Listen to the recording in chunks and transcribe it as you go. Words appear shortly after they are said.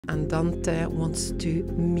And Dante wants to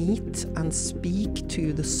meet and speak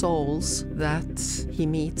to the souls that he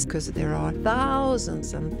meets, because there are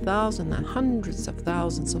thousands and thousands and hundreds of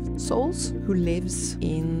thousands of souls who lives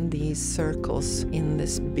in these circles in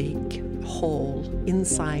this big hole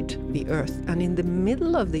inside the earth. And in the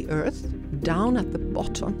middle of the earth, down at the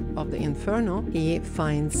bottom of the Inferno, he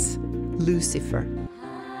finds Lucifer.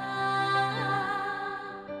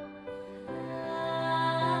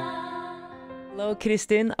 Hello,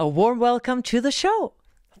 Kristin. A warm welcome to the show.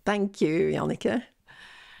 Thank you, Jannike.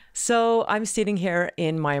 So I'm sitting here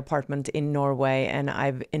in my apartment in Norway, and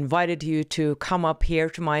I've invited you to come up here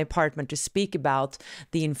to my apartment to speak about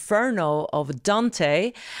the Inferno of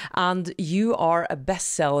Dante. And you are a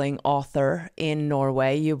best-selling author in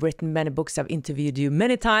Norway. You've written many books. I've interviewed you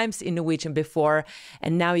many times in Norwegian before,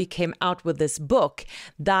 and now you came out with this book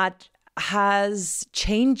that has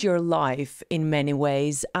changed your life in many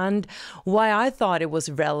ways. And why I thought it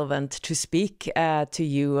was relevant to speak to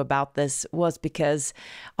you about this was because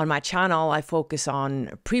on my channel I focus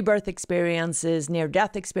on pre-birth experiences,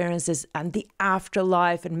 near-death experiences, and the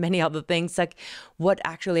afterlife, and many other things, like what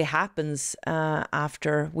actually happens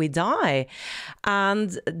after we die.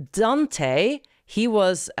 And Dante, he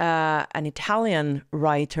was an Italian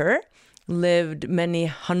writer, lived many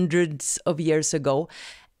hundreds of years ago.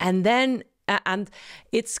 And then, and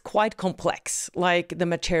it's quite complex, like the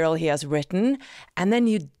material he has written. And then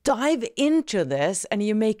you dive into this and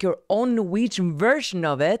you make your own Norwegian version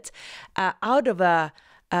of it out of a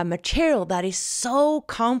material that is so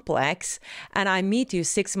complex. And I meet you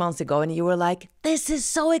 6 months ago and you were like, this is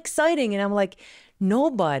so exciting. And I'm like,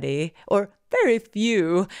 nobody or very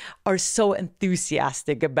few are so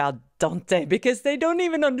enthusiastic about Dante because they don't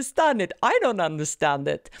even understand it. I don't understand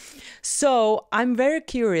it. So I'm very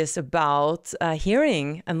curious about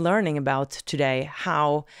hearing and learning about today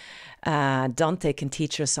how Dante can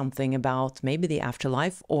teach us something about maybe the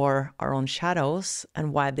afterlife or our own shadows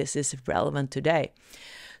and why this is relevant today.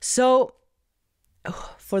 So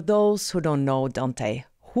for those who don't know Dante,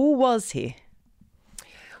 who was he?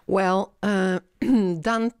 Well,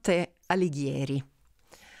 Dante Alighieri.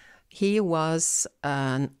 He was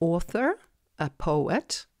an author, a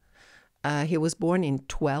poet. He was born in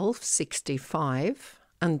 1265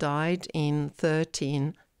 and died in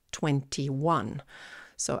 1321.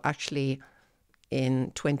 So actually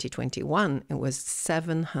in 2021, it was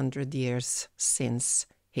 700 years since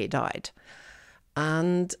he died.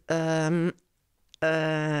 And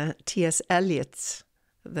T.S. Eliot,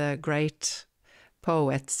 the great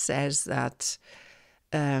poet, says that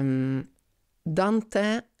Dante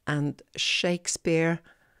and Shakespeare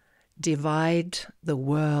divide the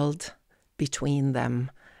world between them.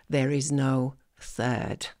 There is no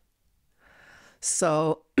third.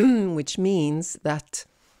 So, which means that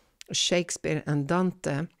Shakespeare and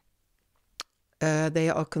Dante, they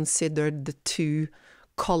are considered the two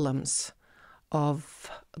columns of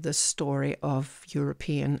the story of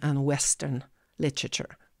European and Western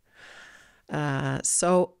literature.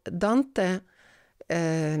 So Dante,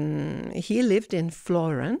 he lived in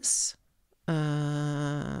Florence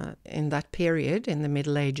in that period, in the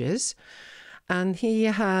Middle Ages, and he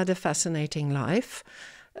had a fascinating life.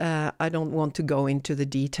 I don't want to go into the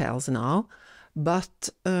details now, but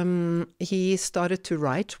he started to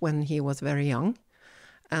write when he was very young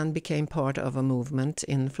and became part of a movement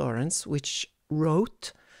in Florence which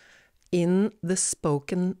wrote in the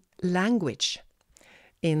spoken language,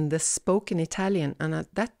 in the spoken Italian. And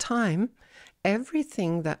at that time,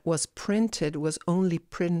 everything that was printed was only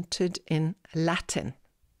printed in Latin.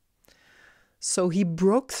 So he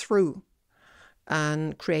broke through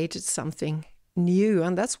and created something new.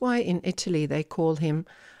 And that's why in Italy they call him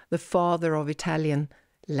the father of Italian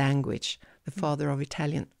language, the father of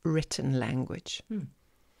Italian written language.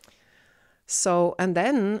 So, and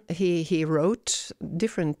then he wrote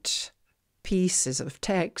different pieces of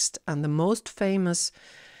text, and the most famous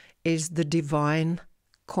is the Divine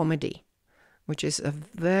Comedy, which is a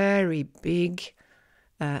very big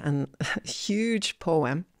and huge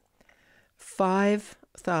poem,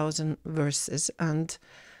 5,000 verses, and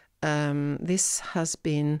this has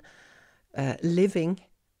been living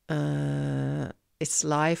its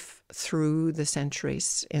life through the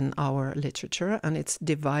centuries in our literature, and it's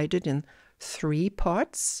divided in 3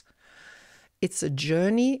 parts. It's a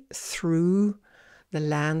journey through the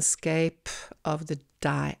landscape of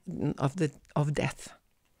death,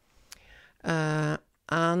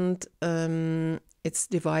 and it's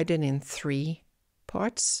divided in 3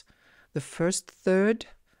 parts. The first third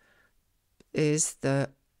is the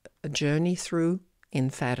journey through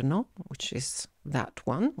Inferno, which is that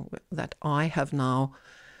one that I have now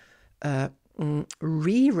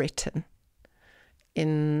rewritten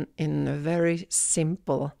in a very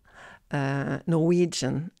simple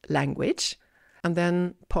Norwegian language. And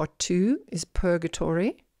then part 2 is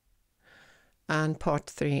purgatory, and part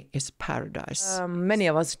 3 is paradise. Many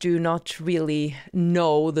of us do not really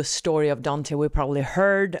know the story of Dante. We probably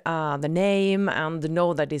heard the name and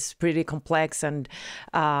know that it's pretty complex and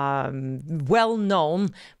well known,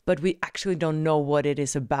 but we actually don't know what it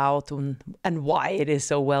is about and why it is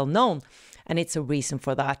so well known. And it's a reason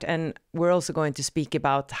for that. And we're also going to speak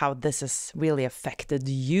about how this has really affected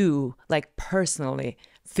you, like personally,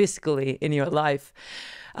 physically in your life.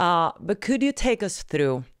 But could you take us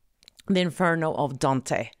through the Inferno of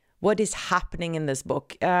Dante? What is happening in this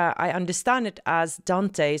book? I understand it as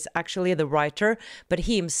Dante is actually the writer, but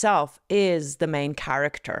he himself is the main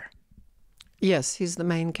character. Yes, he's the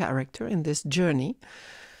main character in this journey.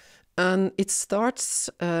 And it starts,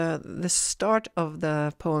 the start of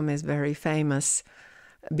the poem is very famous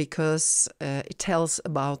because it tells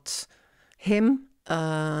about him.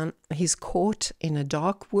 He's caught in a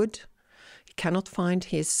dark wood. He cannot find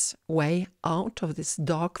his way out of this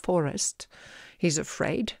dark forest. He's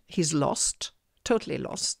afraid. He's lost, totally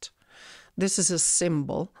lost. This is a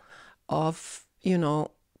symbol of,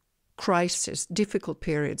 crisis, difficult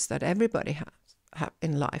periods that everybody has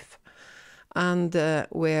in life. And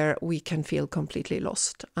where we can feel completely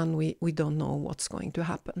lost and we don't know what's going to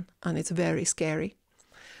happen. And it's very scary.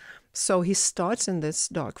 So he starts in this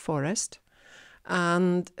dark forest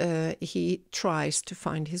and he tries to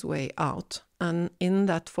find his way out. And in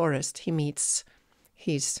that forest he meets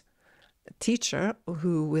his teacher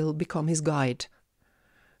who will become his guide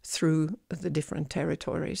through the different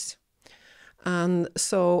territories. And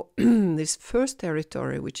so this first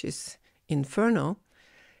territory, which is Inferno,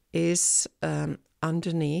 is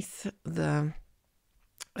underneath the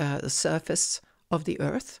surface of the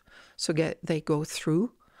earth. So they go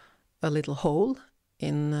through a little hole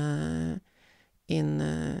in the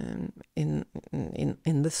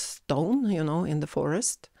stone, in the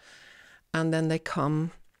forest, and then they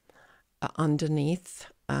come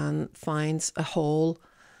underneath and finds a whole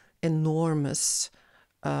enormous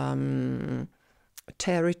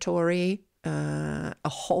territory, a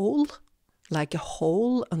hole. Like a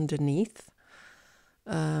hole underneath,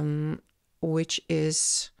 which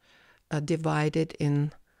is divided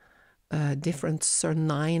in 9 different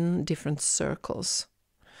circles.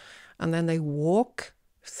 And then they walk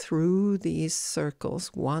through these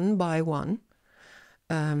circles one by one.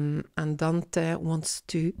 And Dante wants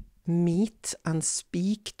to meet and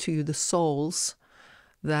speak to the souls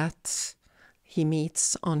that he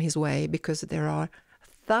meets on his way, because there are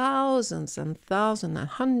thousands and thousands and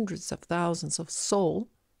hundreds of thousands of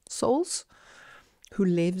souls who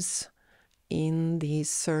lives in these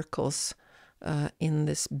circles, in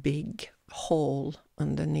this big hole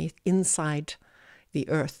underneath, inside the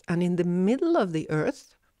earth. And in the middle of the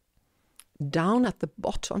earth, down at the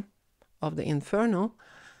bottom of the Inferno,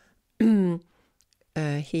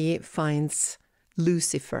 he finds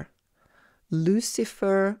Lucifer.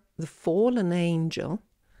 Lucifer, the fallen angel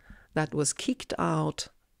that was kicked out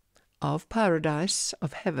of paradise,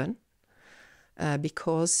 of heaven,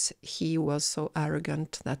 because he was so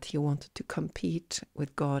arrogant that he wanted to compete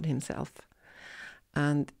with God himself.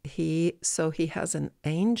 And he has an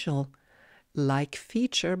angel-like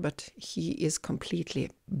feature, but he is completely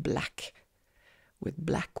black, with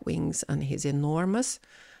black wings, and he's enormous,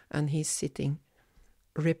 and he's sitting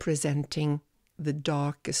representing the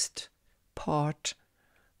darkest part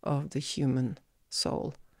of the human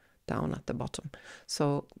soul down at the bottom.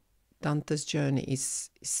 So Dante's journey is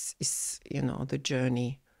the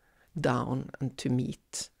journey down and to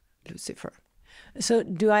meet Lucifer. So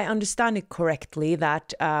do I understand it correctly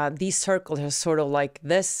that these circles are sort of like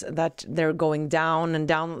this, that they're going down and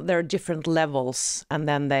down, there are different levels, and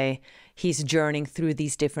then he's journeying through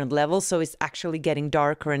these different levels, so it's actually getting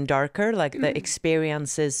darker and darker, like the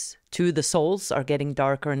experiences to the souls are getting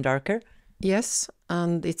darker and darker? Yes,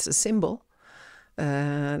 and it's a symbol.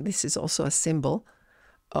 This is also a symbol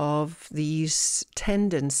of these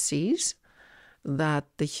tendencies that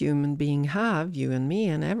the human being have, you and me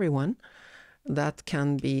and everyone, that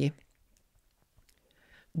can be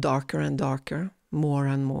darker and darker, more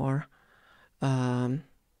and more, can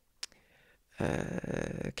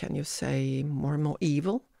you say, more and more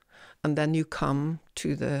evil. And then you come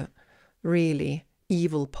to the really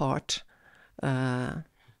evil part, at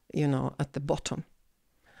the bottom.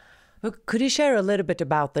 Could you share a little bit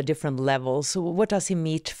about the different levels? What does he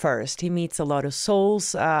meet first? He meets a lot of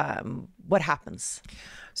souls. What happens?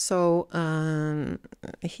 So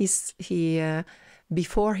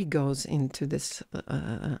before he goes into this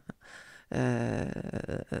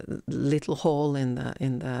little hole in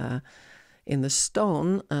the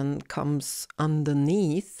stone and comes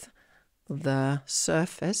underneath the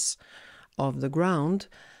surface of the ground,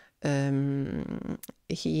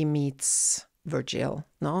 he meets Virgil.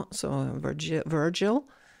 No, so Virgil,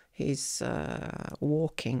 he's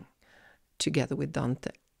walking together with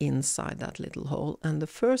Dante inside that little hole, and the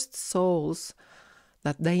first souls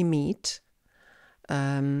that they meet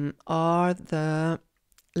are the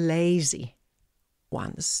lazy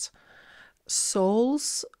ones.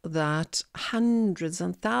 Souls that hundreds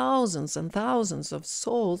and thousands of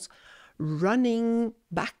souls running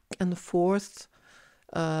back and forth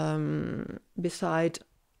beside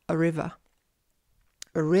a river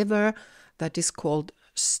that is called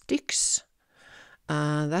Styx.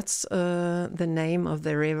 That's the name of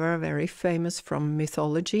the river, very famous from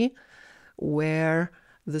mythology, where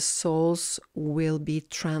the souls will be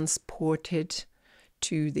transported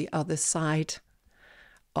to the other side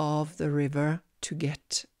of the river to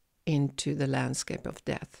get into the landscape of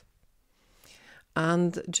death.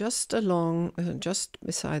 And just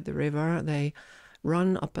beside the river, they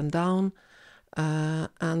run up and down,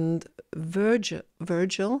 and Virgil,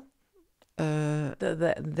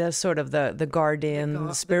 the sort of the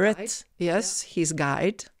guardian spirit, guide, yes, his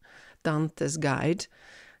guide, Dante's guide,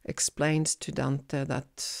 explains to Dante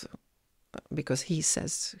that, because he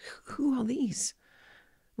says, who are these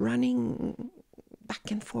running back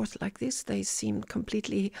and forth like this? They seem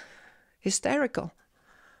completely hysterical.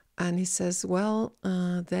 And he says, well,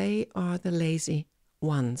 they are the lazy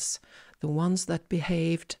ones, the ones that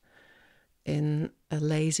behaved in a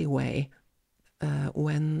lazy way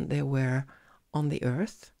when they were on the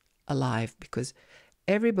earth, alive, because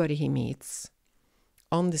everybody he meets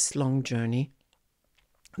on this long journey,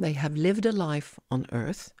 they have lived a life on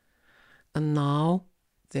earth, and now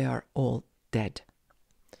they are all dead.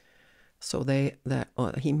 So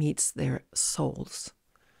he meets their souls,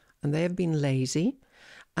 and they have been lazy.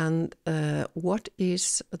 And what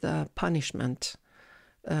is the punishment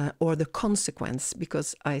or the consequence?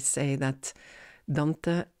 Because I say that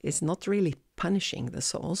Dante is not really punishing the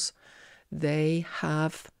souls. They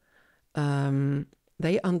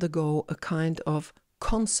undergo a kind of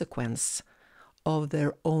consequence of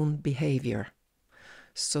their own behavior.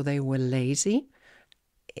 So they were lazy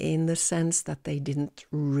in the sense that they didn't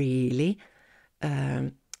really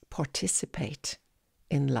participate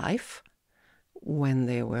in life when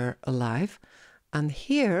they were alive. And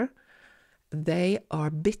here they are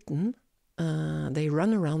bitten. They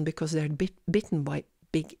run around because they're bitten by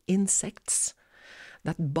big insects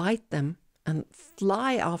that bite them and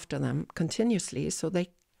fly after them continuously. So they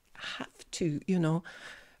have to,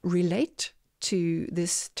 relate to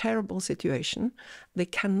this terrible situation. They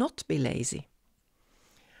cannot be lazy.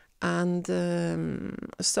 And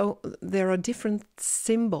so there are different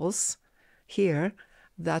symbols here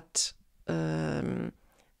that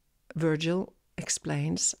Virgil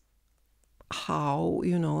explains how,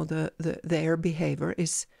 their behavior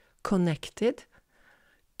is connected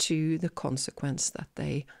to the consequence that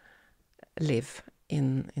they live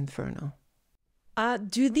in Inferno.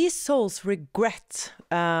 Do these souls regret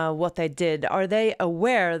what they did? Are they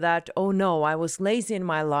aware that, oh no, I was lazy in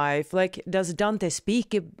my life? Like, does Dante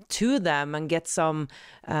speak to them and get some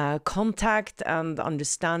contact and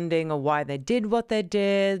understanding of why they did what they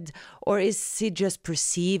did? Or is he just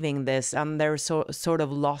perceiving this and they're sort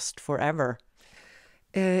of lost forever?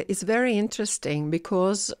 It's very interesting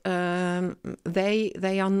because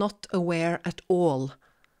they are not aware at all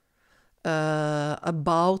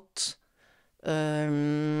about...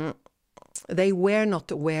 they were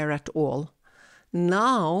not aware at all.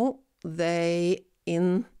 Now they,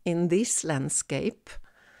 in this landscape,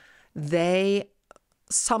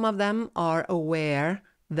 some of them are aware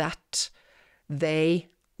that they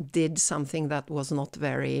did something that was not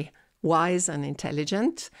very wise and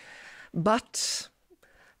intelligent, but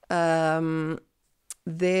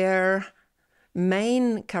their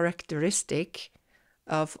main characteristic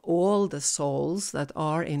of all the souls that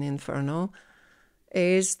are in Inferno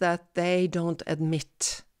is that they don't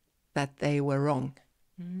admit that they were wrong.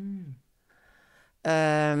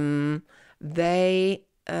 They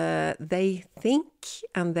think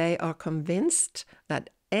and they are convinced that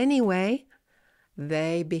anyway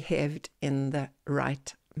they behaved in the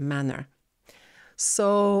right manner.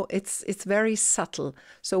 So it's very subtle.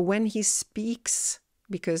 So when he speaks,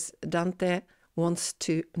 because Dante wants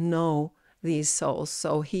to know these souls,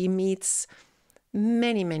 so he meets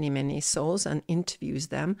many souls and interviews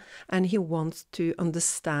them, and he wants to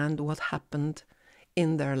understand what happened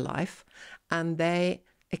in their life, and they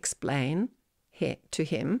explain to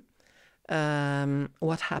him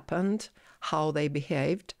what happened, how they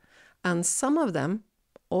behaved. And some of them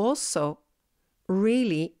also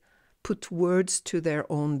really put words to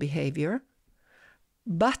their own behavior,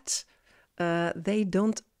 but they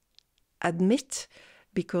don't admit,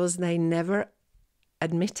 because they never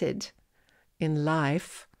admitted in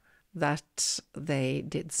life that they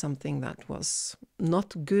did something that was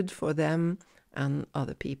not good for them and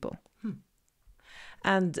other people.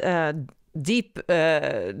 And deep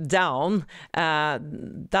down,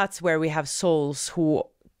 that's where we have souls who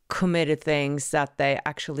committed things that they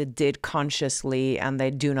actually did consciously and they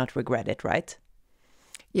do not regret it, right?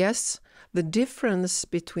 Yes, the difference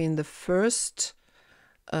between the first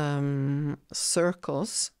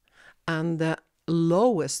circles and the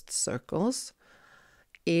lowest circles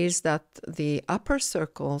is that the upper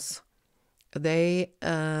circles,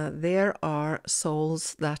 there are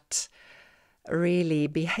souls that really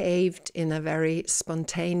behaved in a very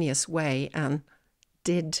spontaneous way and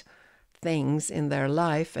did things in their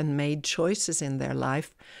life and made choices in their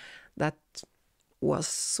life that was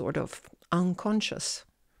sort of unconscious.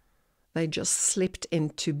 They just slipped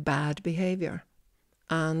into bad behavior,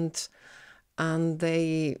 and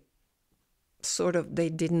they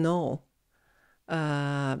didn't know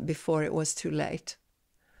before it was too late,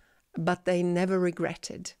 but they never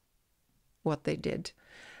regretted what they did.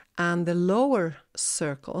 And the lower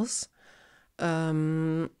circles,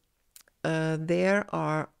 there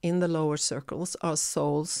are, in the lower circles, are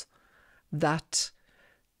souls that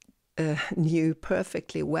knew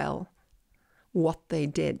perfectly well what they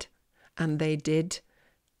did, and they did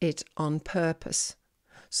it on purpose.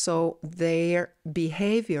 So their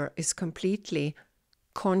behavior is completely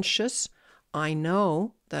conscious. I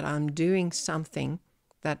know that I'm doing something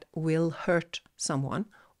that will hurt someone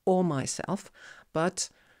or myself, but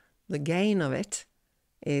the gain of it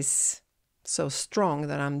is so strong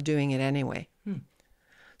that I'm doing it anyway.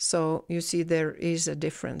 So you see, there is a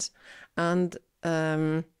difference. And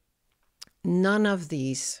none of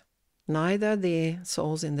these, neither the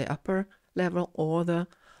souls in the upper level or the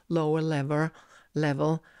lower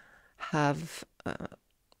level have,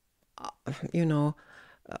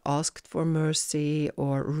 asked for mercy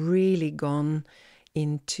or really gone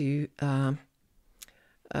into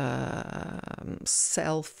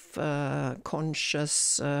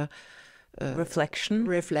self-conscious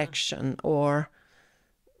reflection, or,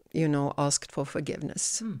 asked for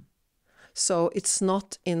forgiveness. So it's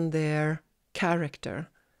not in their character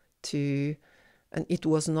and it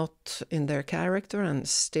was not in their character, and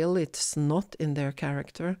still it's not in their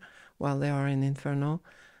character while they are in Inferno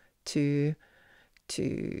to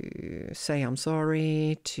say I'm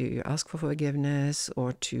sorry, to ask for forgiveness,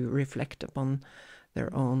 or to reflect upon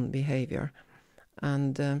their own behavior.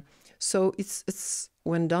 And so it's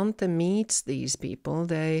when Dante meets these people,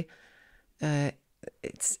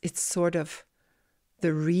 it's sort of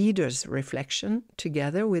the reader's reflection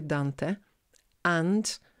together with Dante,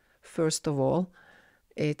 and first of all,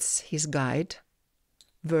 it's his guide,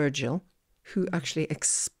 Virgil, who actually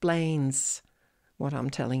explains what I'm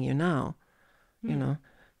telling you now.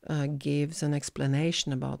 Gives an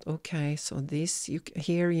explanation about, okay, so this,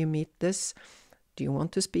 here you meet this. Do you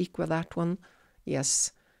want to speak with that one?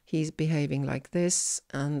 Yes, he's behaving like this.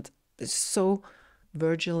 And so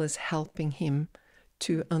Virgil is helping him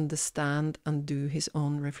to understand and do his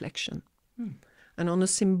own reflection. And on a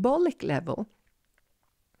symbolic level,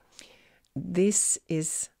 this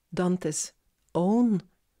is Dante's own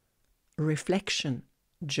reflection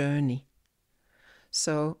journey.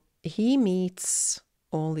 So he meets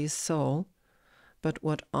all these souls, but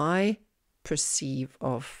what I perceive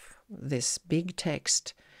of this big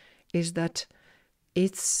text is that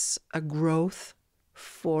it's a growth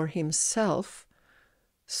for himself,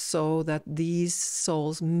 so that these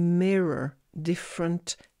souls mirror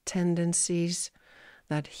different tendencies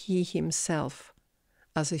that he himself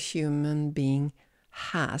as a human being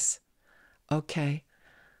has. Okay,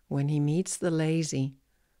 when he meets the lazy,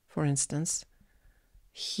 for instance,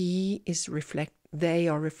 they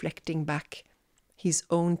are reflecting back his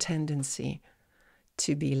own tendency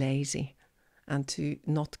to be lazy and to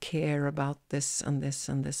not care about this and this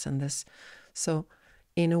and this and this. So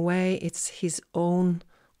in a way, it's his own,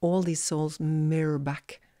 all these souls mirror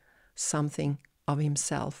back something of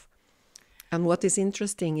himself. And what is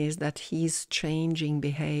interesting is that he's changing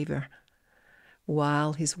behavior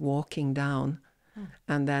while he's walking down,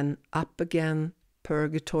 and then up again,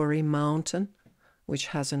 Purgatory Mountain, which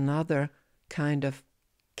has another kind of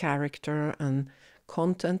character and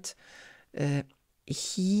content.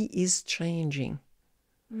 He is changing.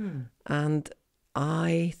 And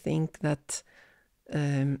I think that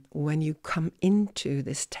when you come into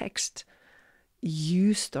this text,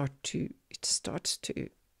 it starts to,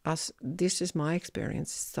 as this is my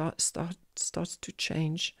experience, starts to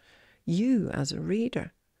change you as a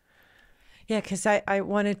reader. Yeah, because I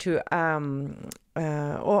wanted to,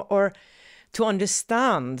 or to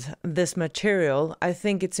understand this material, I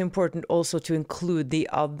think it's important also to include the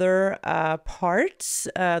other parts,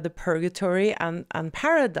 the purgatory and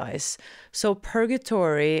paradise. So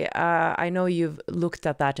purgatory, I know you've looked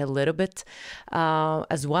at that a little bit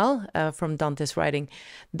as well from Dante's writing.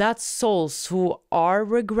 That's souls who are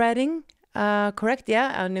regretting, correct?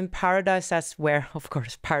 Yeah. And in paradise, that's where, of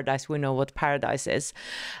course, paradise, we know what paradise is.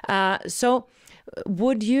 So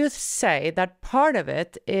would you say that part of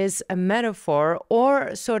it is a metaphor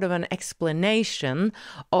or sort of an explanation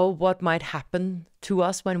of what might happen to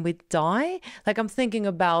us when we die? Like, I'm thinking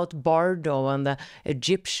about Bardo and the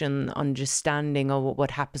Egyptian understanding of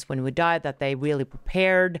what happens when we die, that they really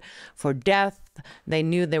prepared for death. They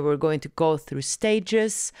knew they were going to go through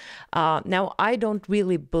stages. Now, I don't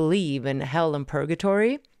really believe in hell and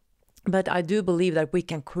purgatory, but I do believe that we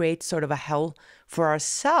can create sort of a hell for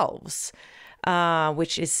ourselves.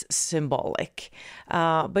 Which is symbolic.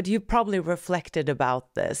 But you probably reflected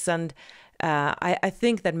about this. And I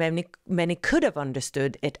think that many could have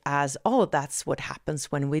understood it as, oh, that's what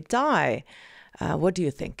happens when we die. What do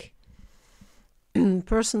you think?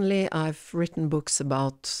 Personally, I've written books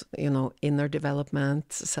about, inner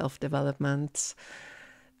development, self-development,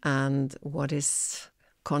 and what is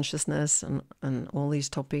consciousness and all these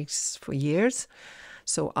topics for years.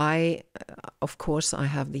 So of course, I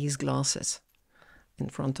have these glasses in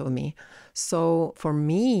front of me. So for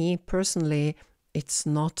me personally, it's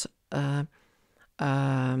not a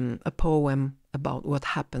poem about what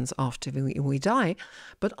happens after we die,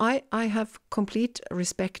 but I have complete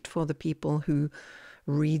respect for the people who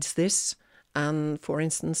reads this, and for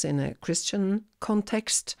instance in a Christian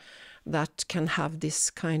context that can have this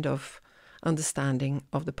kind of understanding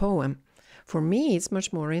of the poem. For me, it's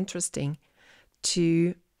much more interesting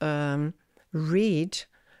to read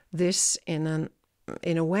this in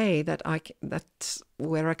a way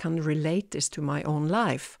where I can relate this to my own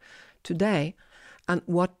life today, and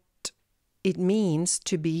what it means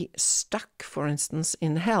to be stuck, for instance,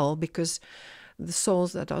 in hell, because the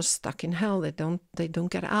souls that are stuck in hell, they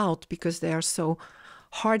don't get out because they are so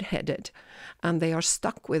hard-headed, and they are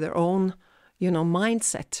stuck with their own,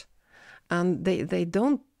 mindset, and they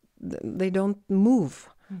don't move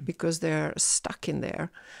because they're stuck in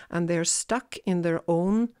there, and they're stuck in their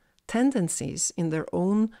own tendencies, in their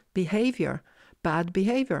own behavior, bad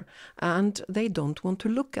behavior, and they don't want to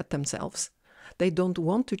look at themselves. They don't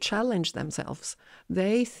want to challenge themselves.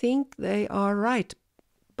 They think they are right.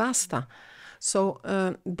 Basta. So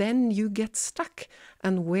then you get stuck.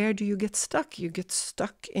 And where do you get stuck? You get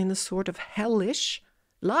stuck in a sort of hellish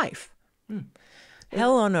life.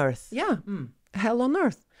 Hell on earth. Yeah, hell on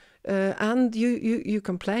earth. And you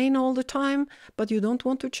complain all the time, but you don't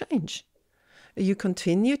want to change. You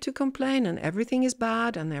continue to complain, and everything is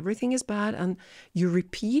bad, and everything is bad, and you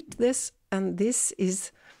repeat this, and this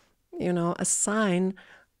is, a sign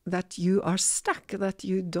that you are stuck, that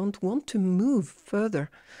you don't want to move further.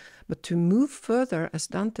 But to move further, as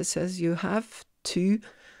Dante says, you have to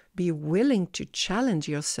be willing to challenge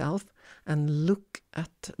yourself and look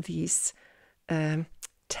at these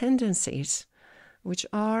tendencies, which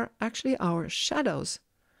are actually our shadows.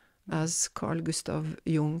 As Carl Gustav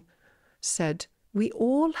Jung said, we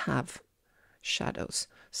all have shadows.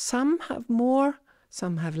 Some have more,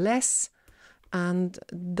 some have less. And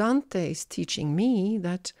Dante is teaching me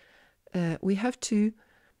that we have to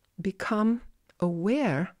become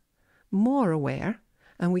aware, more aware,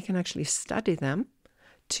 and we can actually study them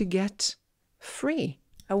to get free.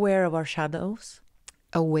 Aware of our shadows?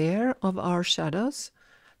 Aware of our shadows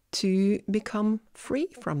to become free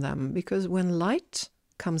from them. Because when light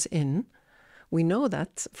comes in, we know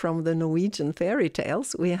that from the Norwegian fairy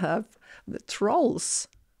tales, we have the trolls,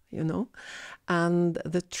 and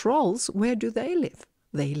the trolls, where do they live?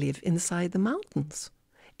 They live inside the mountains,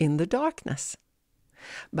 in the darkness.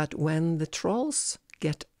 But when the trolls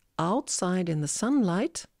get outside in the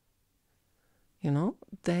sunlight,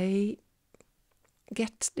 they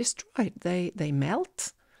get destroyed. They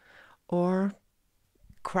melt, or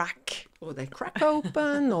crack, or they crack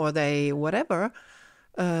open, or they whatever.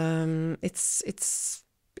 It's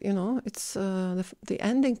the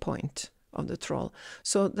ending point of the troll.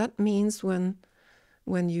 So that means when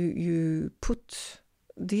you put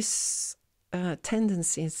these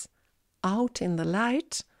tendencies out in the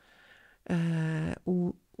light,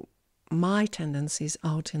 my tendencies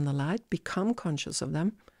out in the light, become conscious of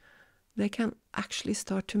them, they can actually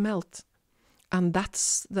start to melt. And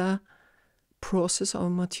that's the process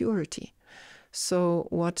of maturity. So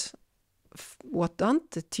what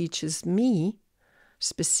Dante teaches me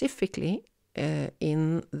specifically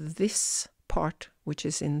in this part, which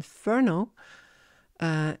is Inferno,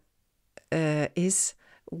 is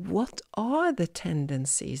what are the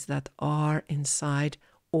tendencies that are inside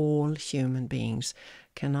all human beings?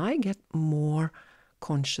 Can I get more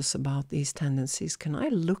conscious about these tendencies? Can I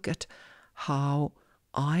look at how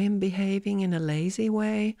I am behaving in a lazy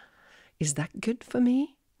way? Is that good for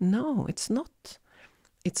me? No, it's not.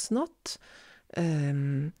 It's not.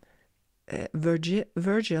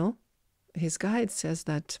 Virgil, his guide, says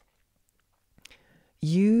that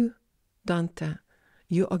you, Dante,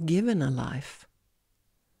 you are given a life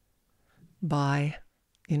by,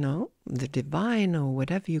 the divine or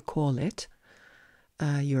whatever you call it.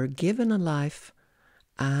 You're given a life,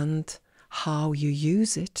 and how you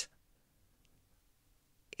use it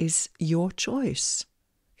is your choice.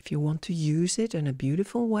 If you want to use it in a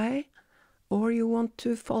beautiful way, or you want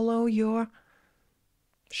to follow your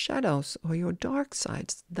shadows or your dark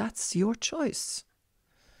sides, that's your choice.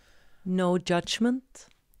 No judgment?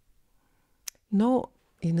 No,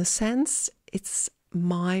 in a sense, it's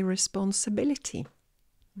my responsibility.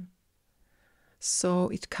 So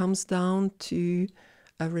it comes down to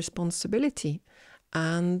a responsibility,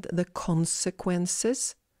 and the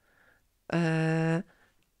consequences of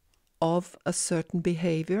a certain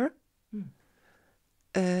behavior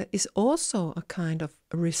is also a kind of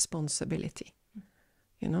responsibility,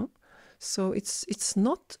 So it's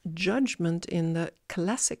not judgment in the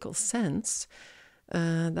classical sense.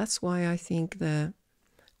 That's why I think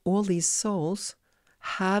all these souls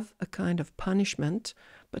have a kind of punishment,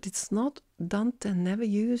 but it's not. Dante never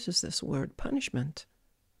uses this word punishment.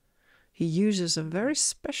 He uses a very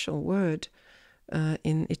special word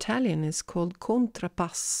in Italian. It's called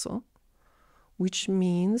contrapasso, which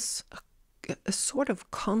means a sort of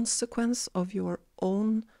consequence of your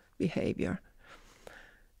own behavior.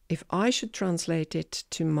 If I should translate it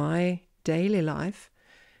to my daily life,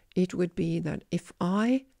 it would be that if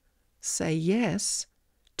I say yes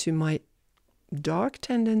to my dark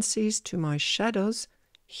tendencies, to my shadows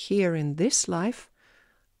here in this life,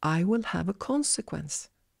 I will have a consequence.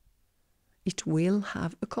 It will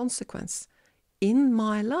have a consequence in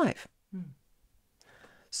my life.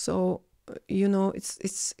 So,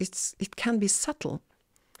 it can be subtle,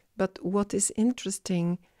 but what is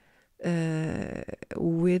interesting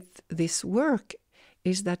with this work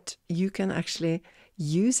is that you can actually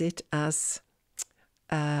use it as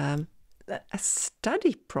a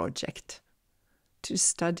study project, to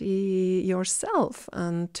study yourself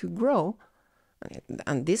and to grow.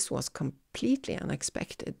 And this was completely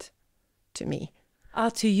unexpected to me.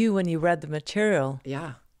 To you when you read the material?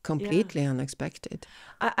 Yeah, completely unexpected.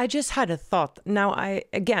 I just had a thought. Now, I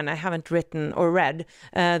haven't written or read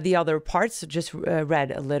the other parts, just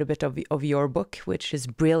read a little bit of your book, which is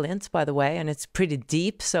brilliant, by the way, and it's pretty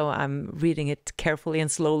deep, so I'm reading it carefully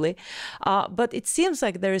and slowly. But it seems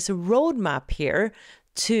like there is a roadmap here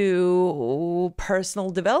to personal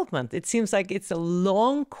development. It seems like it's a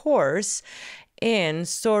long course in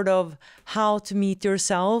sort of how to meet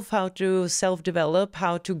yourself, how to self-develop,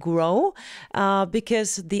 how to grow,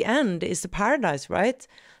 because the end is the paradise, right?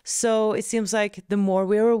 So it seems like the more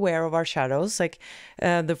we're aware of our shadows, like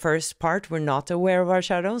the first part, we're not aware of our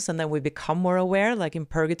shadows, and then we become more aware, like in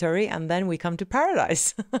purgatory, and then we come to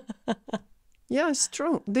paradise. Yeah, it's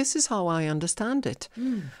true. This is how I understand it.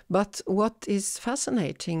 But what is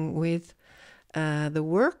fascinating with the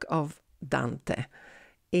work of Dante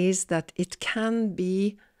is that it can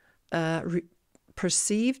be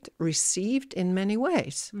received in many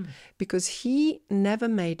ways, because he never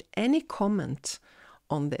made any comment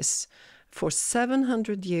on this. For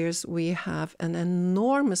 700 years, we have an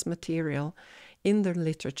enormous material in the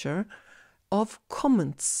literature of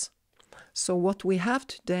comments. So what we have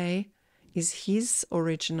today is his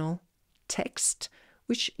original text,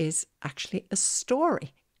 which is actually a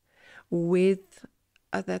story with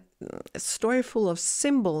a story full of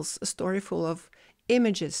symbols, a story full of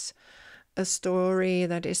images, a story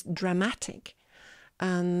that is dramatic,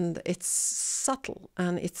 and it's subtle,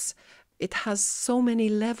 and it has so many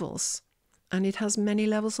levels, and it has many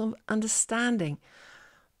levels of understanding.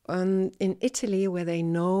 And in Italy, where they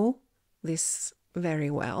know this very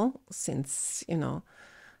well, since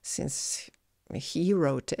he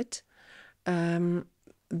wrote it,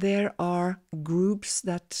 there are groups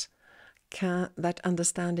that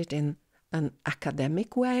understand it in an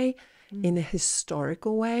academic way, in a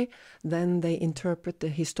historical way. Then they interpret the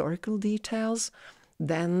historical details.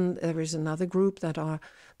 Then there is another group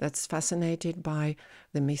that's fascinated by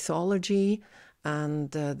the mythology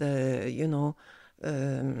and the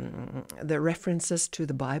references to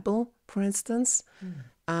the Bible, for instance.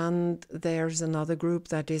 And there's another group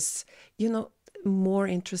that is, more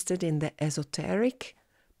interested in the esoteric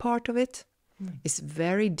part of it. It's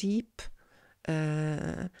very deep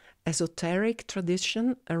esoteric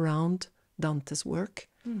tradition around Dante's work,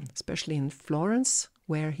 especially in Florence,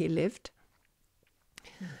 where he lived.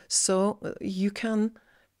 So you can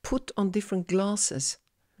put on different glasses,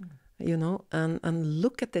 and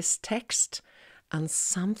look at this text, and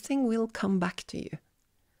something will come back to you.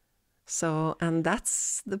 So, and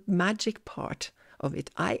that's the magic part of it.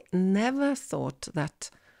 I never thought that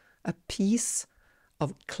a piece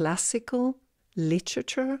of classical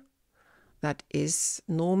literature that is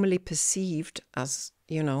normally perceived as,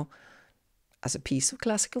 as a piece of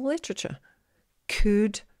classical literature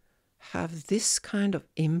could have this kind of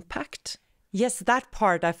impact. Yes, that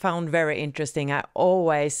part I found very interesting. I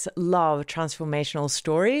always love transformational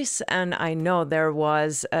stories. And I know there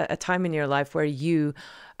was a time in your life where you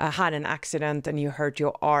had an accident and you hurt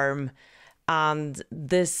your arm. And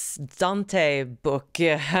this Dante book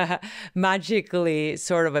magically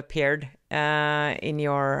sort of appeared in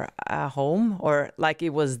your home, or like it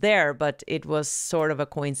was there, but it was sort of a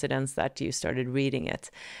coincidence that you started reading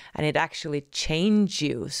it. And it actually changed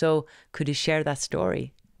you. So could you share that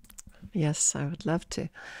story? Yes, I would love to.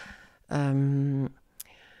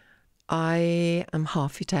 I am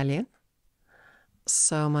half Italian.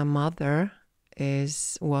 So my mother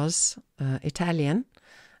was Italian,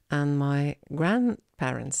 and my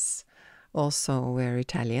grandparents also were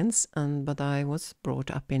Italians, but I was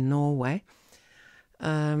brought up in Norway.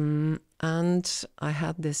 And I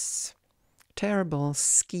had this terrible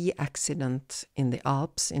ski accident in the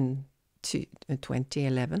Alps in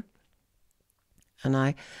 2011. And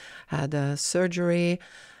I had a surgery.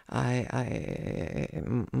 My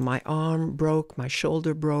arm broke, my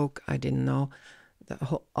shoulder broke. I didn't know. The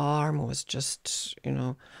whole arm was just,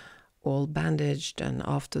 all bandaged, and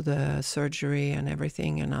after the surgery and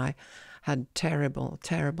everything. And I had terrible,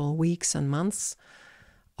 terrible weeks and months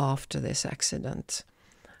after this accident.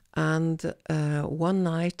 And one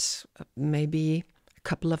night, maybe a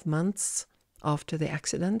couple of months after the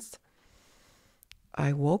accident,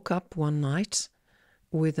 I woke up one night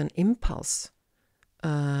with an impulse,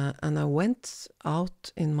 and I went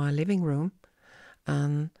out in my living room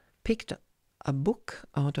and picked a book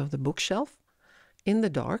out of the bookshelf in the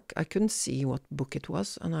dark. I couldn't see what book it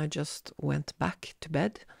was, and I just went back to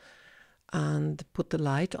bed and put the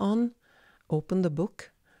light on, opened the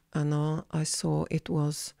book, and I saw it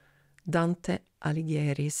was Dante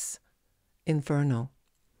Alighieri's Inferno.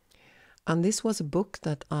 And this was a book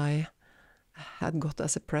that I had got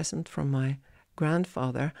as a present from my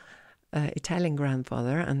grandfather, Italian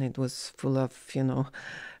grandfather, and it was full of,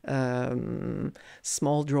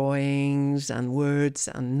 small drawings and words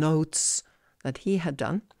and notes that he had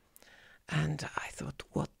done. And I thought,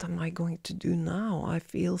 what am I going to do now? I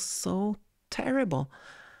feel so terrible.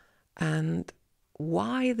 And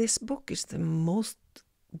why this book is the most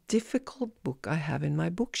difficult book I have in my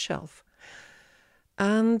bookshelf.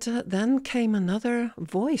 And then came another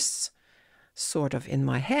voice, sort of in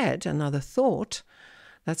my head, another thought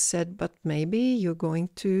that said, but maybe you're going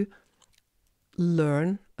to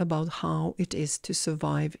learn about how it is to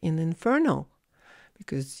survive in Inferno,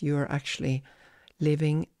 because you're actually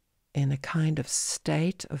living in a kind of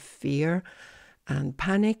state of fear and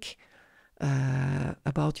panic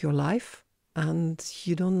about your life, and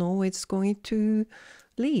you don't know where it's going to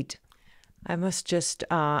lead. I must just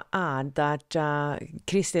add that,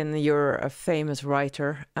 Kristin, you're a famous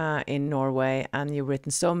writer in Norway, and you've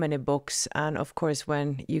written so many books. And of course,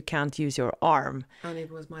 when you can't use your arm. And it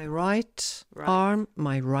was my right arm,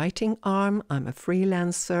 my writing arm. I'm a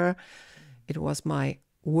freelancer. It was my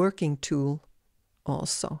working tool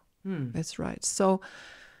also. That's right.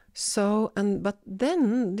 But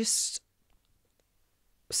then this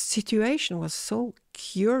situation was so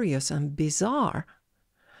curious and bizarre.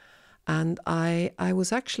 And I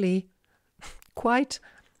was actually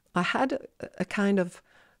I had a kind of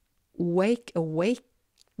awake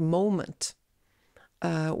moment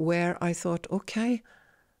where I thought, okay,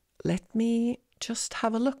 let me just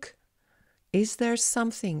have a look. Is there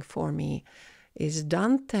something for me? Is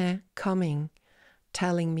Dante coming,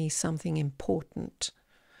 telling me something important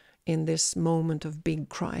in this moment of big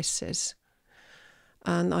crisis?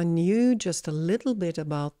 And I knew just a little bit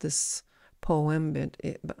about this poem, but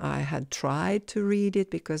I had tried to read it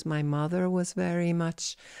because my mother was very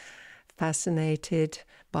much fascinated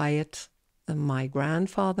by it, and my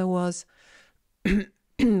grandfather was,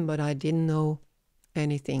 but I didn't know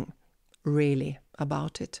anything really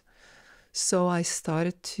about it. So I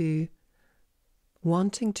started to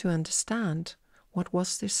wanting to understand what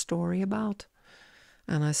was this story about.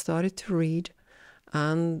 And I started to read,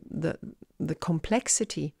 and the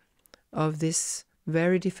complexity of this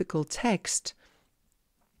very difficult text,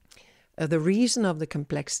 the reason of the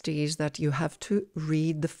complexity is that you have to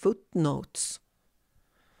read the footnotes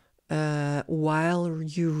while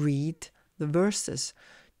you read the verses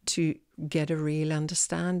to get a real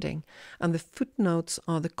understanding. And the footnotes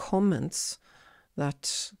are the comments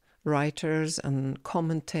that writers and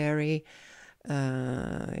commentary,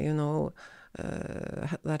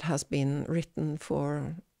 that has been written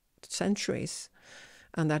for centuries,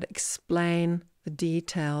 and that explain the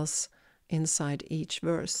details inside each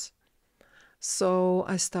verse. So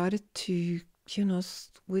I started to,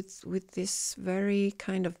 with this very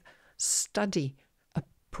kind of study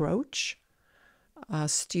approach,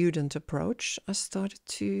 student approach, I started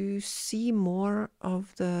to see more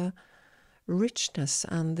of the richness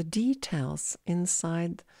and the details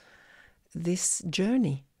inside this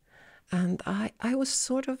journey. And I was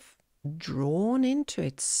sort of drawn into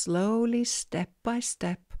it slowly, step by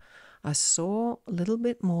step. I saw a little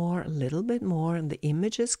bit more, and the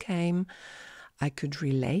images came. I could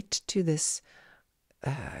relate to this,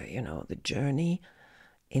 the journey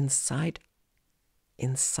inside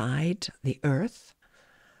the earth.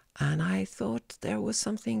 And I thought there was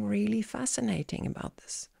something really fascinating about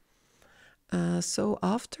this. So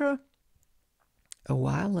after a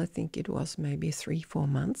while, I think it was maybe 3-4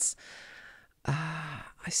 months,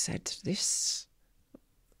 I said, this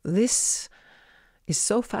is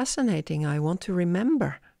so fascinating. I want to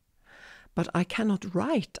remember, but I cannot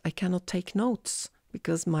write. I cannot take notes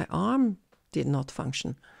because my arm did not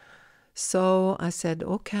function. So I said,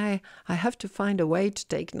 okay, I have to find a way to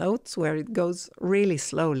take notes where it goes really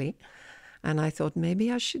slowly. And I thought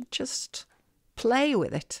maybe I should just play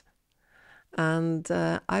with it. And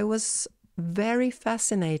I was very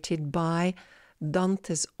fascinated by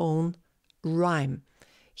Dante's own rhyme.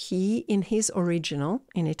 In his original,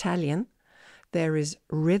 in Italian, there is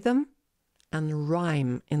rhythm and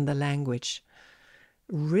rhyme in the language.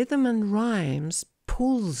 Rhythm and rhymes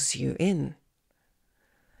pulls you in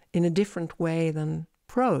a different way than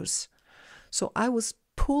prose. So I was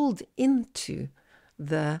pulled into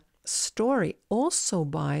the story also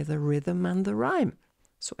by the rhythm and the rhyme.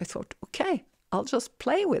 So I thought, okay, I'll just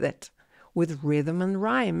play with it, with rhythm and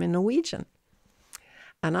rhyme in Norwegian.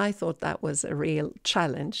 And I thought that was a real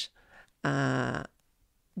challenge, but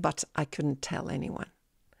I couldn't tell anyone.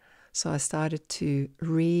 So I started to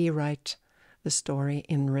rewrite the story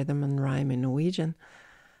in rhythm and rhyme in Norwegian,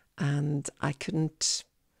 and I couldn't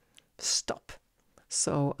stop.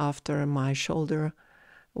 So after my shoulder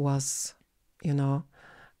was,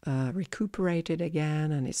 recuperated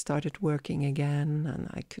again, and it started working again, and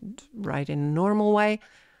I could write in a normal way,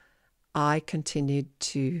 I continued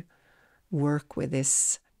to work with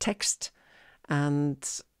this text, and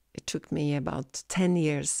it took me about 10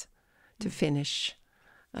 years to finish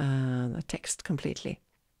the text completely.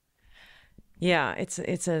 Yeah,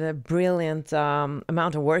 it's a brilliant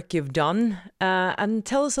amount of work you've done. And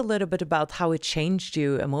tell us a little bit about how it changed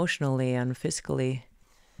you emotionally and physically.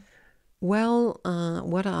 Well,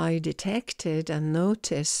 what I detected and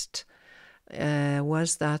noticed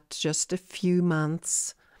was that just a few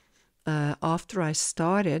months after I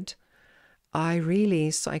started, I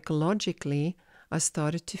really psychologically, I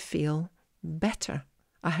started to feel better.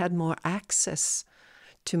 I had more access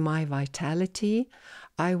to my vitality.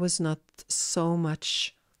 I was not so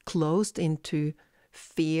much closed into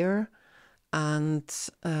fear and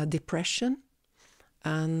depression.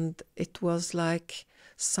 And it was like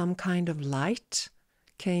some kind of light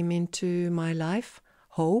came into my life,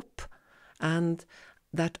 hope, and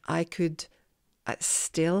that I could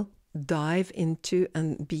still dive into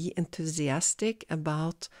and be enthusiastic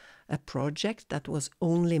about a project that was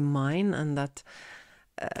only mine, and that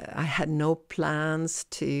I had no plans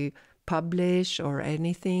to publish or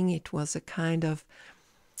anything. It was a kind of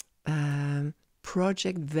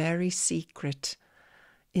project, very secret,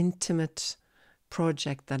 intimate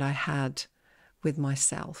project that I had with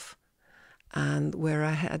myself, and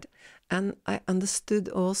I understood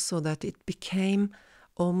also that it became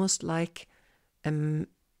almost like a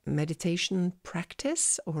meditation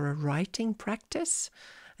practice or a writing practice,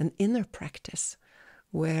 an inner practice,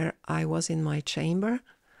 where I was in my chamber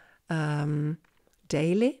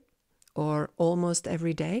daily or almost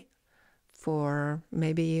every day for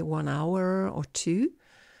maybe 1 hour or 2.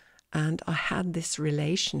 And I had this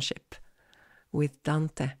relationship with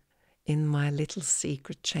Dante in my little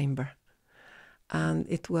secret chamber. And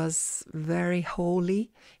it was very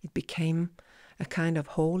holy. It became a kind of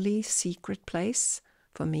holy, secret place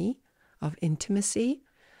for me of intimacy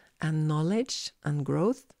and knowledge and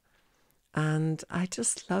growth. And I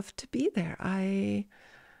just love to be there.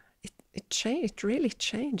 It really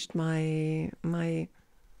changed my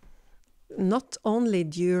not only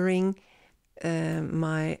during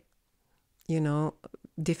my,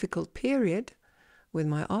 difficult period with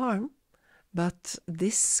my arm, but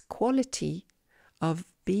this quality of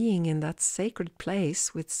being in that sacred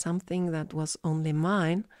place with something that was only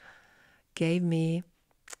mine gave me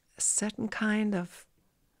a certain kind of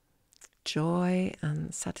joy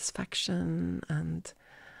and satisfaction, and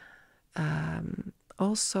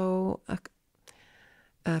also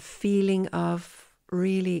a feeling of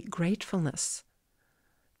really gratefulness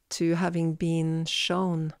to having been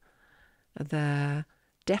shown the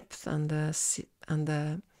depth and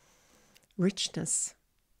the richness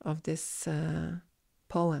of this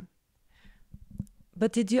poem.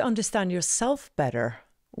 But did you understand yourself better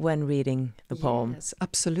when reading the poem? Yes,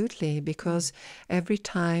 absolutely, because every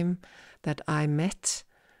time that I met,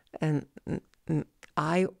 and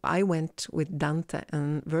I went with Dante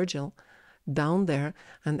and Virgil down there,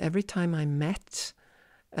 and every time I met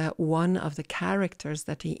one of the characters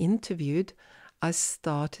that he interviewed, I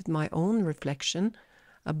started my own reflection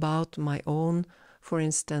about my own, for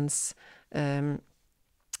instance,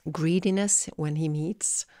 greediness when he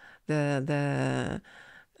meets in the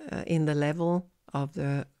level of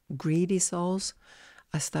the greedy souls.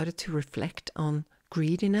 I started to reflect on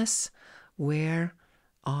greediness, where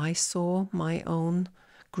I saw my own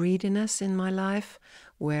greediness in my life,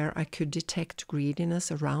 where I could detect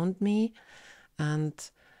greediness around me. And,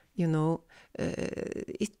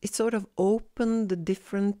 it sort of opened the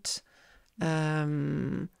different,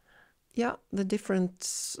 the different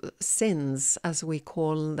sins, as we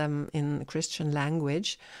call them in Christian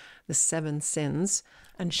language, the 7 sins.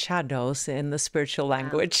 And shadows in the spiritual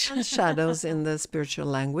language. And shadows in the spiritual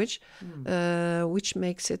language, which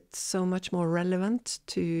makes it so much more relevant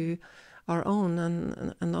to our own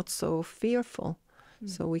and not so fearful.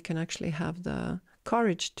 So we can actually have the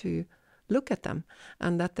courage to look at them,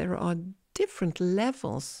 and that there are different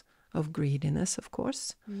levels of greediness, of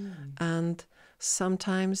course. And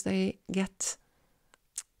sometimes they get,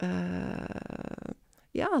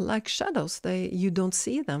 like shadows. You don't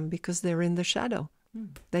see them because they're in the shadow.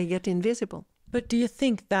 They get invisible. But do you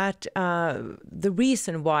think that the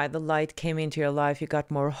reason why the light came into your life, you got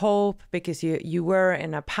more hope because you were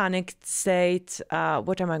in a panicked state?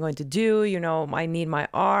 What am I going to do? I need my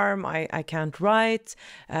arm. I can't write.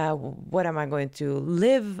 What am I going to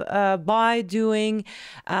live by doing?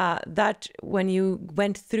 That when you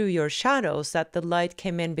went through your shadows, that the light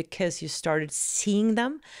came in because you started seeing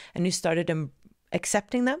them and you started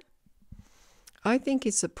accepting them? I think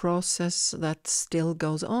it's a process that still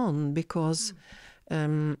goes on, because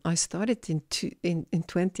I started in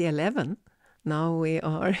 2011. Now we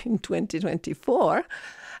are in 2024,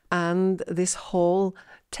 and this whole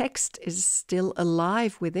text is still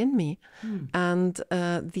alive within me. And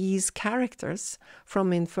these characters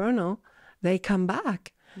from Inferno, they come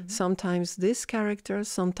back. Sometimes this character,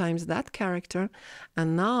 sometimes that character.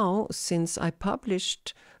 And now, since I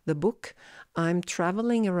published the book, I'm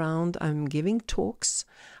traveling around, I'm giving talks,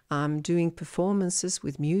 I'm doing performances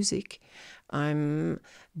with music, I'm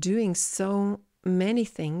doing so many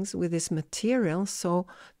things with this material, so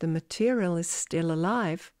the material is still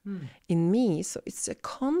alive in me. So it's a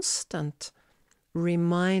constant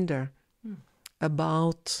reminder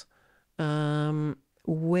about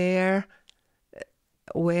where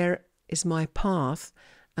is my path,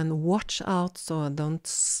 and watch out so I don't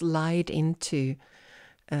slide into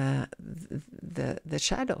the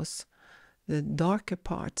shadows, the darker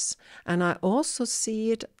parts. And I also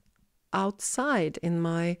see it outside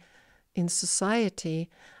in society,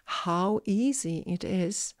 how easy it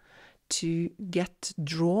is to get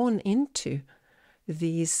drawn into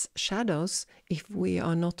these shadows if we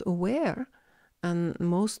are not aware. And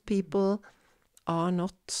most people are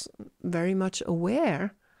not very much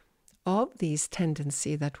aware of these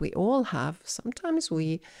tendencies that we all have. Sometimes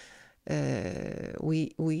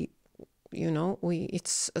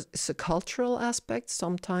it's a cultural aspect.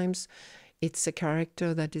 Sometimes it's a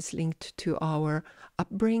character that is linked to our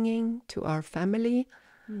upbringing, to our family,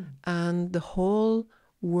 and the whole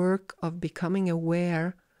work of becoming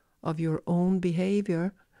aware of your own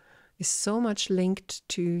behavior is so much linked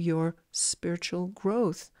to your spiritual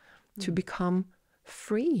growth, to become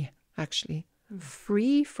free, actually,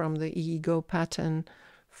 free from the ego pattern,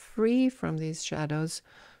 free from these shadows,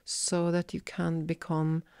 so that you can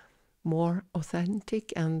become more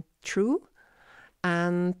authentic and true,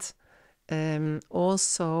 and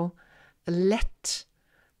also let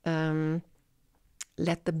the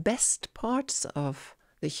best parts of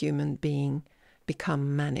the human being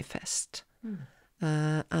become manifest.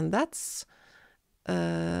 And that's,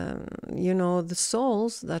 the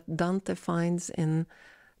souls that Dante finds in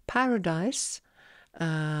paradise.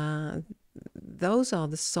 Those are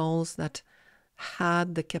the souls that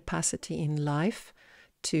had the capacity in life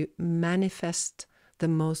to manifest the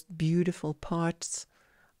most beautiful parts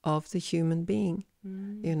of the human being.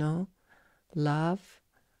 Love,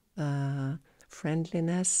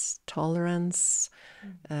 friendliness, tolerance,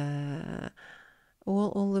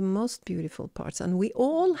 all the most beautiful parts. And we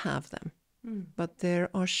all have them. But there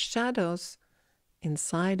are shadows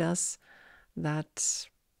inside us that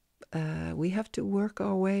we have to work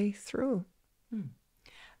our way through.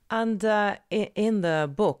 And in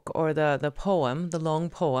the book, or the poem, the long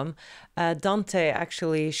poem, Dante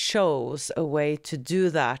actually shows a way to do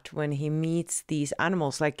that when he meets these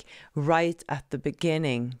animals, like right at the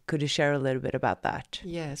beginning. Could you share a little bit about that?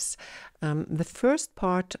 Yes. The first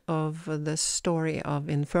part of the story of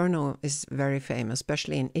Inferno is very famous,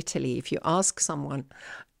 especially in Italy. If you ask someone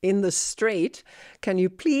in the street, can you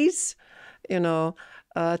please,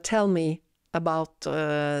 tell me about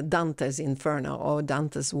Dante's Inferno or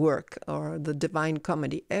Dante's work or the Divine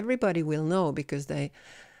Comedy, everybody will know because they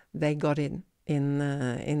got it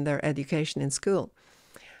in their education in school.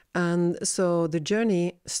 And so the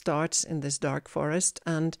journey starts in this dark forest,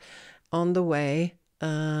 and on the way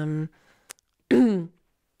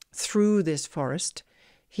through this forest,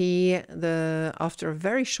 after a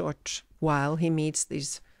very short while, he meets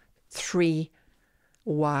these 3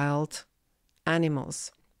 wild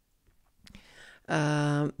animals.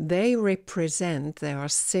 They are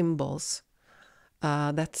symbols they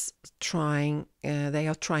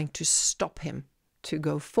are trying to stop him to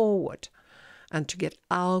go forward and to get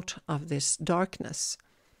out of this darkness.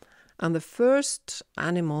 And the first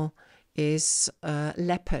animal is a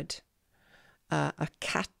leopard, a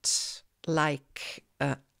cat-like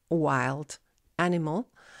wild animal,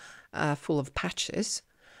 full of patches.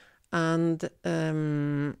 And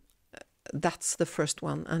that's the first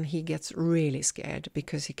one, and he gets really scared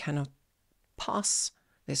because he cannot pass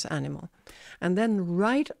this animal. And then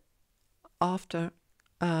right after,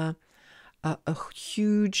 a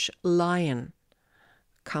huge lion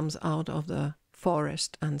comes out of the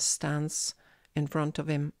forest and stands in front of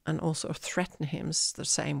him and also threatens him the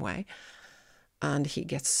same way. And he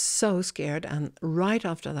gets so scared, and right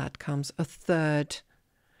after that comes a third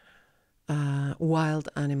wild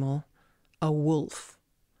animal, a wolf.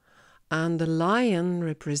 And the lion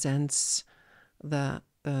represents the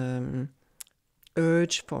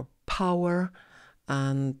urge for power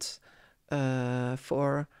and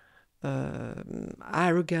for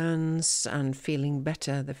arrogance and feeling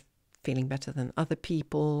better than other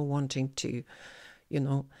people, wanting to,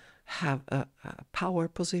 have a power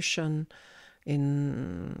position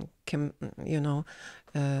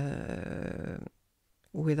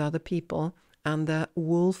with other people. And the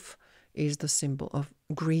wolf is the symbol of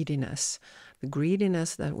greediness, the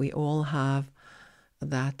greediness that we all have,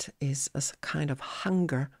 that is a kind of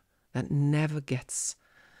hunger that never gets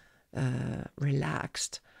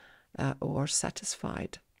relaxed or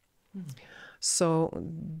satisfied. So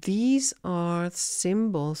these are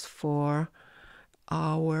symbols for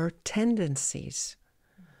our tendencies.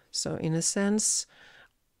 So in a sense,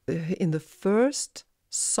 in the first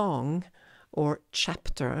song or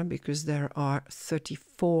chapter, because there are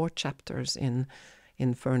 34 chapters in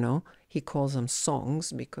Inferno, he calls them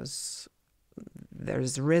songs because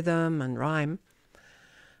there's rhythm and rhyme.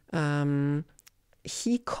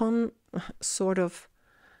 He sort of,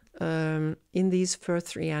 in these first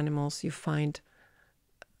 3 animals, you find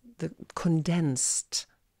the condensed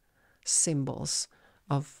symbols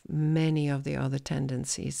of many of the other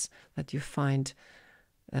tendencies that you find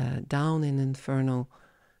down in Inferno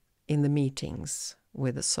in the meetings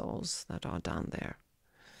with the souls that are down there.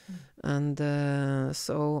 And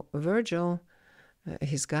so Virgil,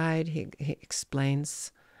 his guide, he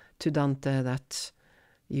explains to Dante that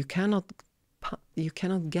you cannot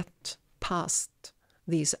get past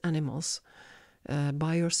these animals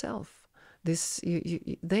by yourself.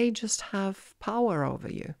 They just have power over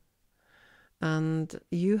you, and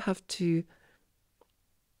you have to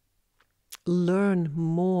learn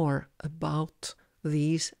more about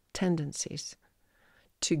these tendencies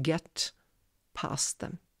to get past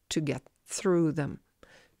them, to get through them,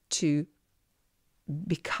 to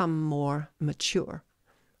become more mature,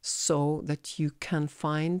 so that you can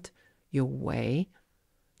find your way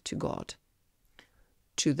to God,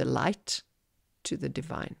 to the light, to the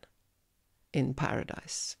divine in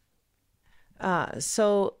paradise.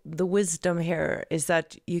 So the wisdom here is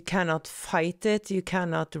that you cannot fight it, you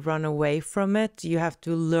cannot run away from it, you have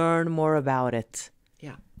to learn more about it.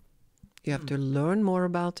 Yeah. You have to learn more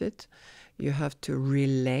about it. You have to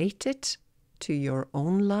relate it to your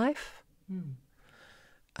own life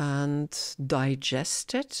and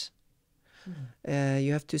digest it.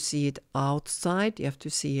 You have to see it outside, you have to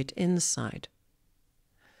see it inside.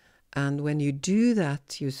 And when you do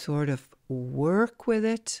that, you sort of work with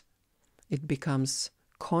it. It becomes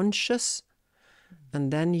conscious,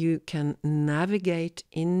 and then you can navigate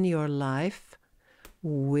in your life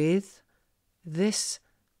with this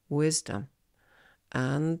wisdom.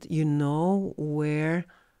 And you know where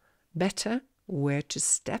to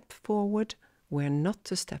step forward, where not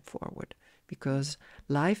to step forward. Because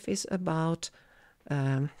life is about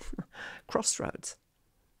crossroads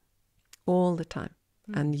all the time.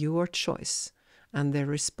 And your choice and the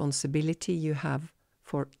responsibility you have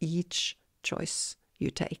for each choice you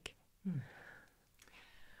take.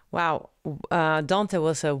 Wow, Dante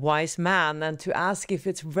was a wise man, and to ask if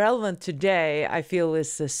it's relevant today, I feel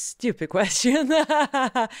is a stupid question.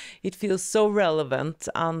 It feels so relevant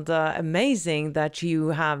and amazing that you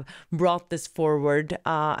have brought this forward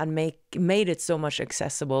and made it so much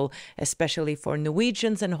accessible, especially for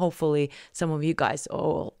Norwegians, and hopefully some of you guys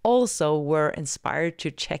also were inspired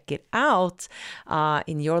to check it out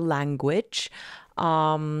in your language.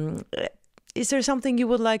 Is there something you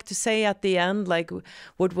would like to say at the end? Like,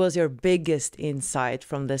 what was your biggest insight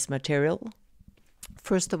from this material?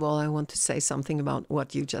 First of all, I want to say something about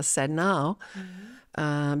what you just said now,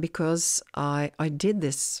 because I did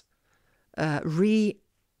this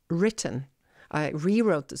rewritten. I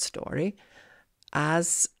rewrote the story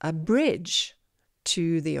as a bridge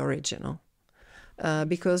to the original,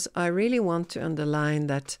 because I really want to underline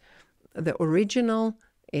that the original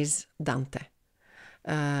is Dante.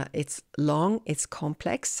 It's long, it's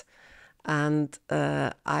complex, and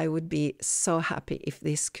I would be so happy if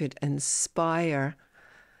this could inspire,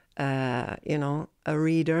 a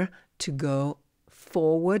reader to go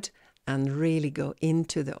forward and really go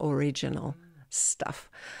into the original stuff.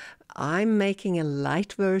 I'm making a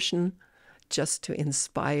light version just to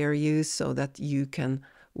inspire you so that you can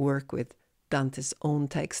work with Dante's own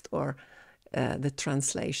text or the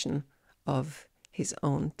translation of his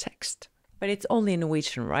own text. But it's only in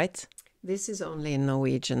Norwegian, right? This is only in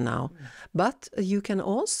Norwegian now. But you can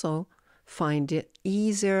also find it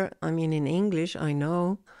easier. I mean, in English, I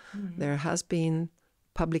know there has been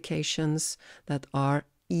publications that are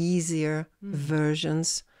easier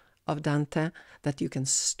versions of Dante that you can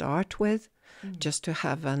start with just to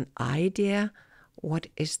have an idea, what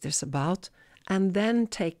is this about? And then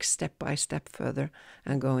take step by step further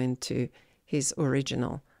and go into his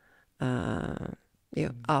original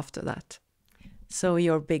after that. So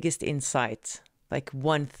your biggest insight, like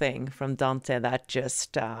one thing from Dante that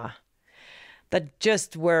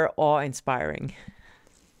just were awe-inspiring.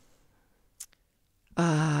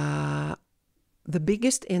 The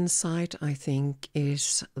biggest insight, I think,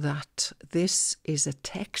 is that this is a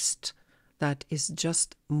text that is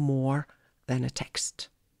just more than a text.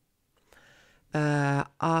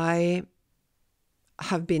 I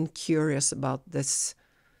have been curious about this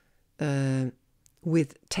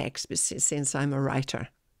with text since I'm a writer.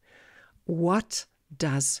 What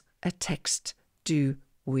does a text do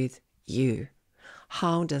with you?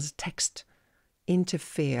 How does text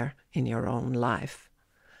interfere in your own life?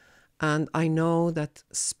 And I know that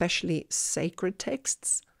especially sacred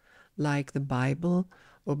texts like the Bible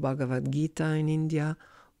or Bhagavad Gita in India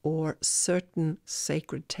or certain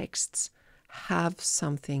sacred texts have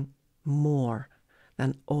something more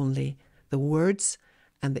than only the words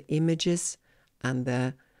and the images and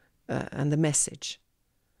the message.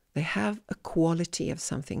 They have a quality of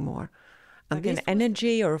something more. And like an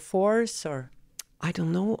energy or a force, or? I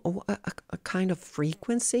don't know, a kind of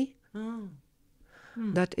frequency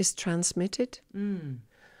that is transmitted.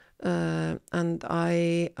 And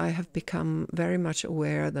I have become very much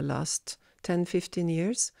aware the last 10, 15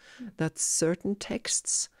 years that certain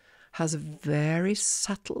texts has a very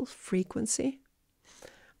subtle frequency,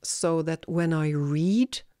 so that when I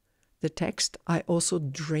read the text, I also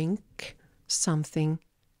drink something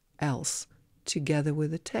else together with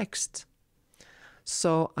the text.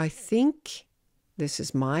 So I think this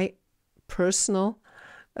is my personal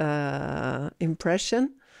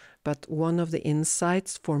impression, but one of the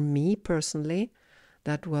insights for me personally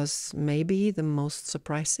that was maybe the most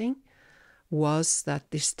surprising was that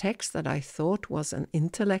this text that I thought was an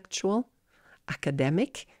intellectual,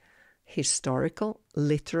 academic, historical,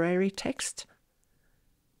 literary text,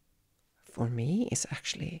 for me is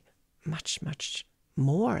actually much, much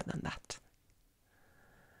more than that.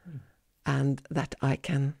 and that I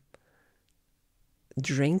can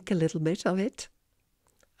drink a little bit of it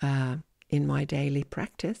in my daily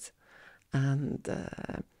practice, and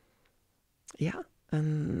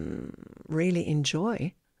and really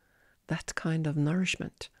enjoy that kind of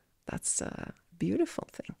nourishment. That's a beautiful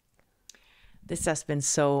thing. This has been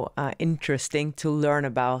so interesting to learn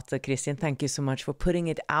about, Kristin. Thank you so much for putting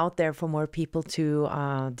it out there for more people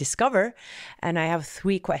to discover. And I have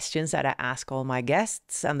 3 questions that I ask all my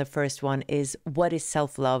guests. And the first one is, what is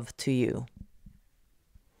self-love to you?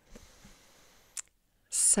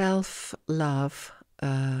 Self-love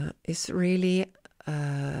is really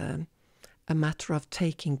a matter of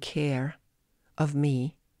taking care of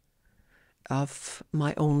me, of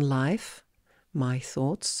my own life, my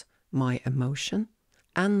thoughts, my emotion,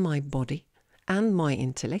 and my body, and my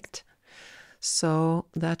intellect, so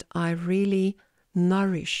that I really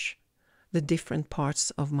nourish the different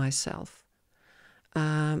parts of myself.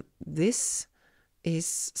 This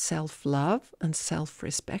is self-love and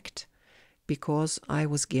self-respect, because I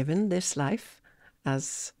was given this life,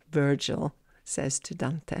 as Virgil says to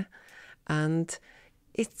Dante, and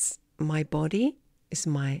it's my body is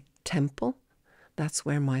my temple. That's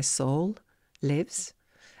where my soul lives.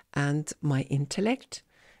 And my intellect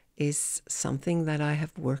is something that I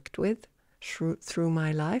have worked with through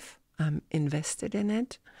my life. I'm invested in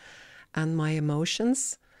it. And my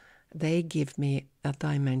emotions, they give me a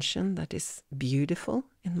dimension that is beautiful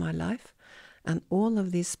in my life. And all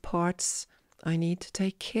of these parts I need to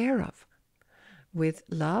take care of with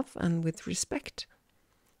love and with respect.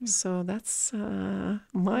 So that's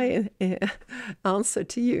my answer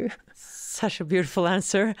to you. Such a beautiful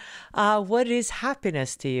answer. What is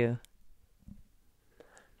happiness to you?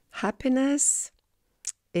 Happiness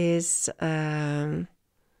is, there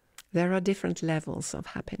are different levels of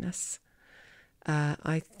happiness.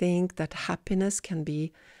 I think that happiness can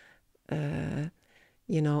be,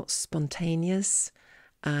 spontaneous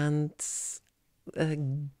and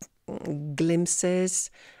glimpses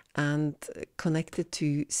and connected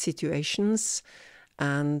to situations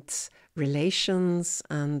and relations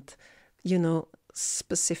and,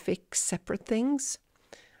 specific separate things.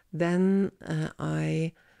 Then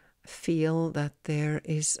I feel that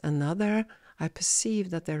I perceive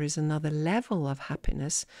that there is another level of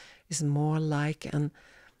happiness, is more like an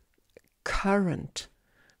current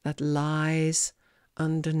that lies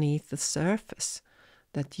underneath the surface,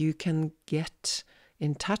 that you can get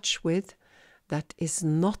in touch with, that is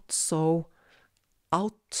not so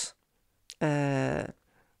outspoken.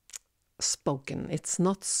 It's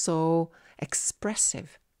not so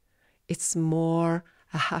expressive. It's more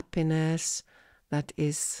a happiness that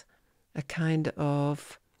is a kind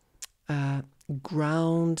of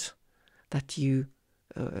ground that you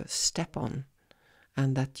step on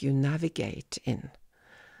and that you navigate in.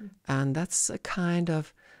 And that's a kind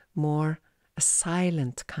of more a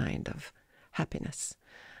silent kind of happiness.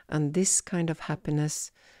 And this kind of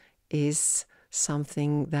happiness is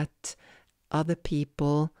something that other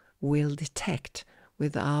people will detect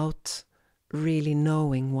without really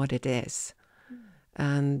knowing what it is.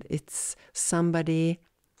 And it's somebody,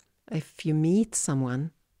 if you meet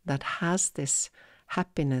someone that has this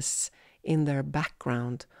happiness in their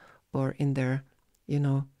background or in their,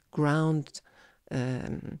 ground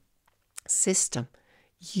system,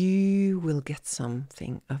 you will get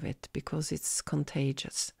something of it because it's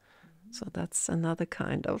contagious. So that's another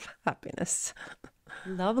kind of happiness.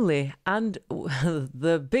 Lovely. And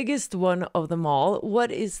the biggest one of them all,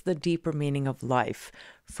 what is the deeper meaning of life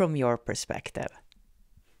from your perspective?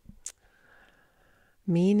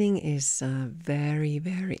 Meaning is a very,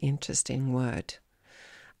 very interesting word.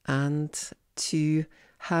 And to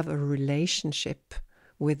have a relationship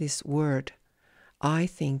with this word, I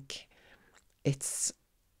think it's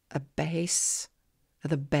the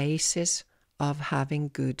basis of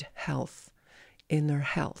having good health, inner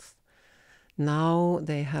health. Now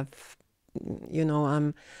they have,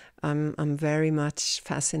 I'm very much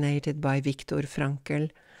fascinated by Viktor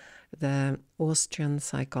Frankl, the Austrian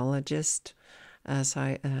psychologist,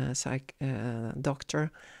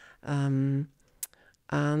 doctor,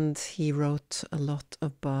 and he wrote a lot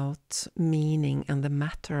about meaning and the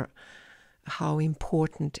matter, how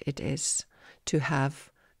important it is to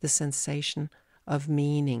have the sensation of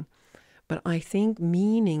meaning. But I think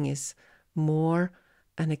meaning is more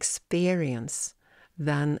an experience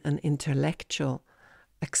than an intellectual,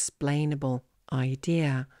 explainable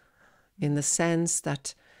idea, in the sense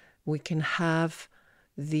that we can have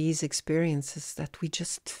these experiences that we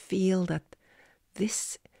just feel that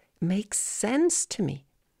this makes sense to me.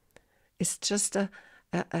 It's just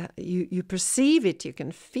you perceive it, you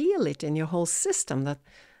can feel it in your whole system that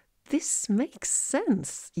this makes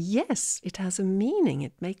sense. Yes, it has a meaning.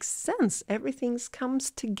 It makes sense. Everything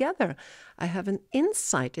comes together. I have an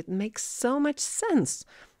insight. It makes so much sense.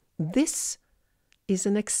 This is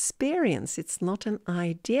an experience. It's not an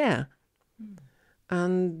idea.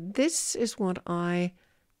 And this is what I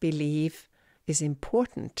believe is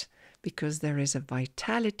important, because there is a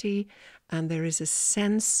vitality and there is a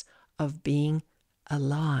sense of being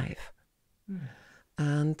alive.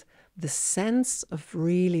 And the sense of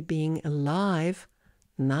really being alive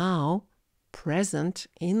now, present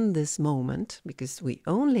in this moment, because we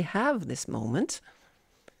only have this moment,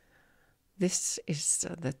 this is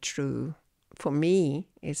the true, for me,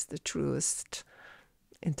 is the truest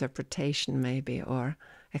interpretation maybe, or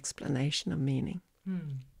explanation of meaning.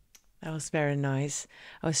 That was very nice.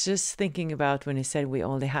 I was just thinking about when you said we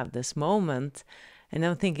only have this moment, and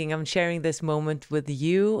I'm thinking I'm sharing this moment with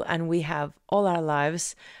you, and we have all our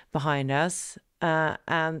lives behind us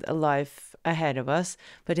and a life ahead of us.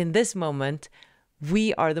 But in this moment,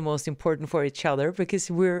 we are the most important for each other, because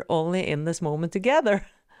we're only in this moment together.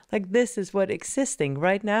 Like, this is what existing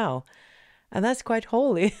right now. And that's quite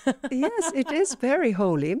holy. Yes, it is very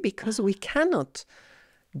holy, because we cannot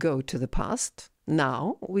go to the past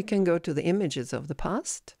now. We can go to the images of the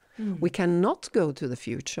past. We cannot go to the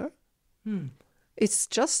future. It's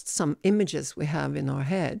just some images we have in our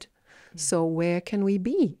head. So where can we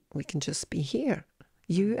be? We can just be here,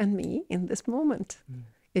 you and me, in this moment.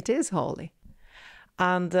 It is holy.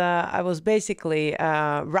 And I was basically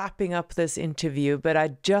wrapping up this interview, but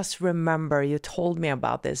I just remember you told me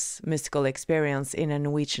about this mystical experience in a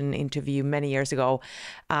Norwegian interview many years ago,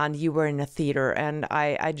 and you were in a theater, and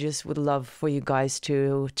I just would love for you guys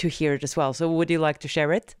to hear it as well. So would you like to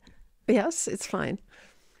share it? Yes, it's fine.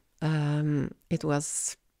 It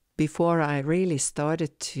was before I really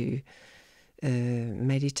started to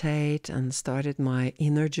meditate and started my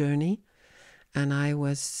inner journey. And I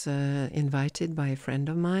was invited by a friend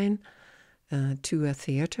of mine to a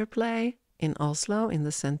theater play in Oslo, in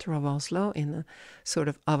the center of Oslo, in a sort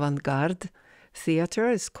of avant-garde theater.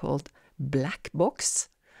 It's called Black Box.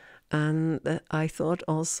 And I thought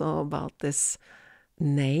also about this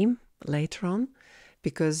name later on,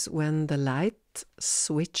 because when the light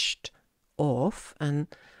switched off and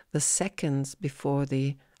the seconds before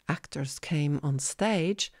the actors came on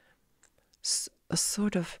stage, a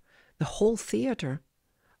sort of the whole theater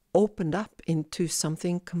opened up into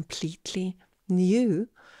something completely new,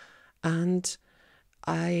 and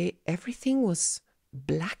everything was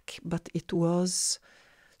black, but it was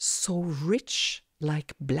so rich,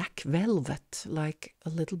 like black velvet, like a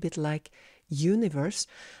little bit like universe.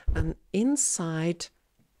 And inside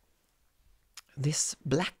this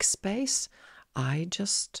black space, I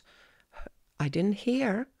didn't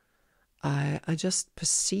hear, I just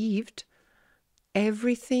perceived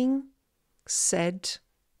everything said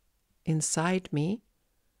inside me,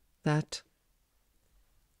 that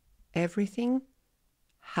everything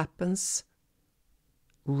happens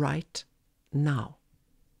right now.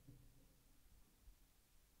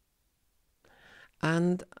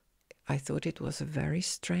 And I thought it was a very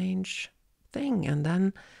strange thing. And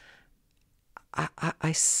then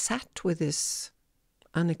I sat with this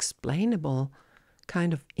unexplainable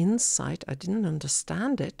kind of insight. I didn't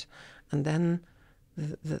understand it. And then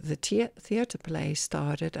the theater play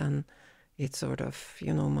started, and it sort of,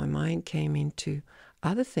 my mind came into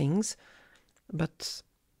other things. But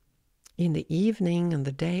in the evening and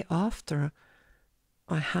the day after,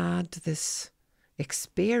 I had this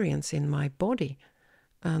experience in my body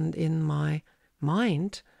and in my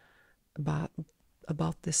mind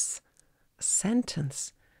about this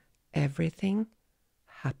sentence: everything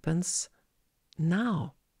happens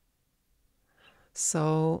now.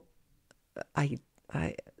 So I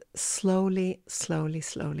slowly,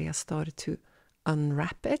 I started to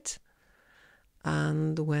unwrap it.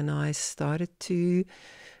 And when I started to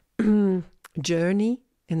journey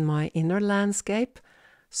in my inner landscape,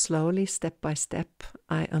 slowly, step by step,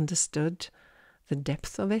 I understood the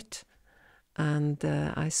depth of it. And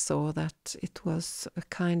I saw that it was a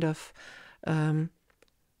kind of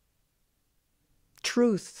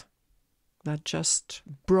truth that just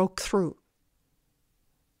broke through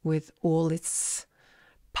with all its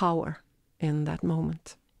power in that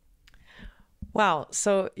moment. Wow.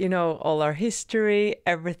 So, all our history,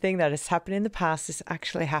 everything that has happened in the past is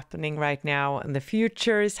actually happening right now, and the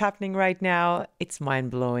future is happening right now. It's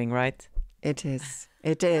mind-blowing, right? It is.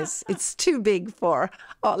 It is. It's too big for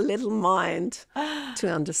our little mind to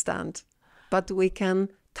understand. But we can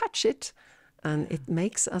touch it, and it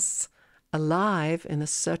makes us alive in a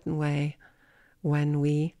certain way when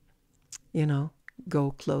we,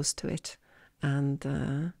 go close to it and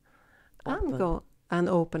and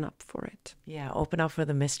open up for it. Yeah, open up for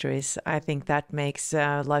the mysteries. I think that makes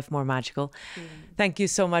life more magical. Thank you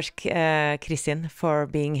so much, Kristin, for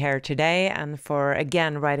being here today and for,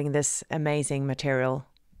 again, writing this amazing material.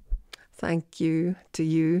 Thank you to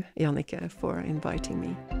you, Jannike, for inviting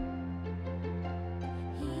me.